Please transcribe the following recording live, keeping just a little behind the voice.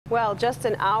Well, just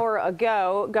an hour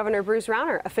ago, Governor Bruce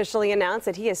Rauner officially announced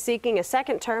that he is seeking a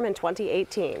second term in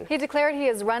 2018. He declared he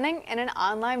is running in an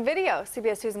online video.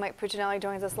 CBS 2's Mike Puccinelli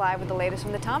joins us live with the latest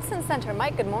from the Thompson Center.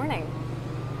 Mike, good morning.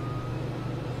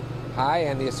 Hi,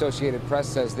 and the Associated Press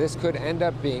says this could end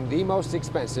up being the most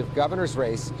expensive governor's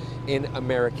race in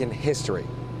American history.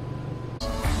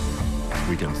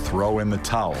 We can throw in the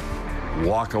towel,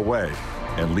 walk away,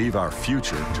 and leave our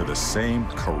future to the same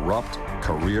corrupt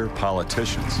career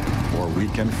politicians, or we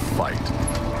can fight.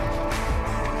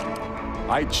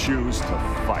 I choose to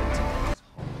fight.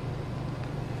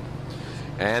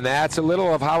 And that's a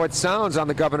little of how it sounds on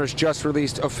the governor's just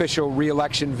released official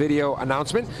re-election video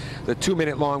announcement. The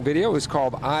 2-minute-long video is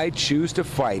called I Choose to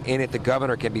Fight. In it, the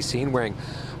governor can be seen wearing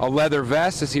a leather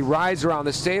vest as he rides around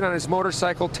the state on his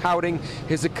motorcycle touting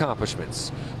his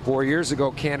accomplishments. 4 years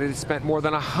ago, candidates spent more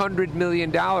than $100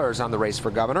 million on the race for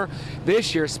governor.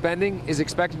 This year, spending is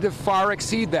expected to far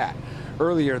exceed that.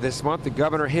 Earlier this month, the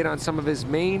governor hit on some of his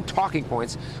main talking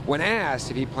points when asked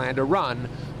if he planned to run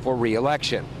for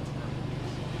re-election.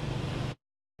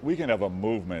 We can have a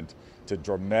movement to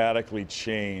dramatically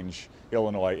change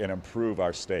Illinois and improve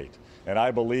our state. And I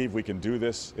believe we can do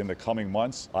this in the coming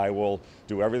months. I will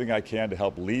do everything I can to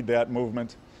help lead that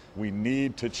movement. We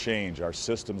need to change. Our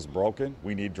system's broken.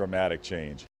 We need dramatic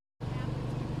change.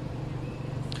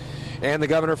 And the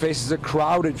governor faces a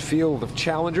crowded field of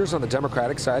challengers on the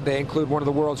Democratic side. They include one of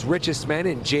the world's richest men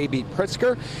in J.B.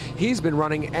 Pritzker. He's been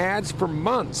running ads for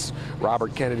months.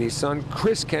 Robert Kennedy's son,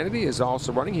 Chris Kennedy, is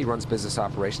also running. He runs business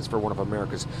operations for one of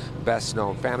America's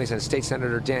best-known families. And State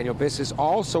Senator Daniel Biss is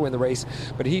also in the race,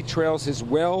 but he trails his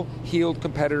well-heeled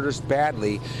competitors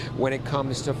badly when it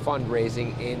comes to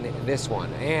fundraising in this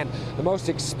one. And the most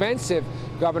expensive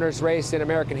governor's race in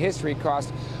American history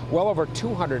cost well over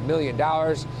 $200 million.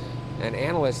 And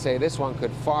analysts say this one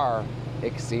could far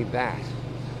exceed that.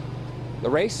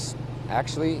 The race,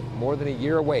 actually more than a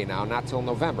year away now, not till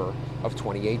November of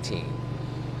 2018.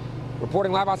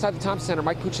 Reporting live outside the Thompson Center,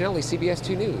 Mike Puccinelli, CBS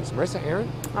 2 News. Marissa,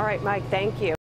 Aaron? All right, Mike, thank you.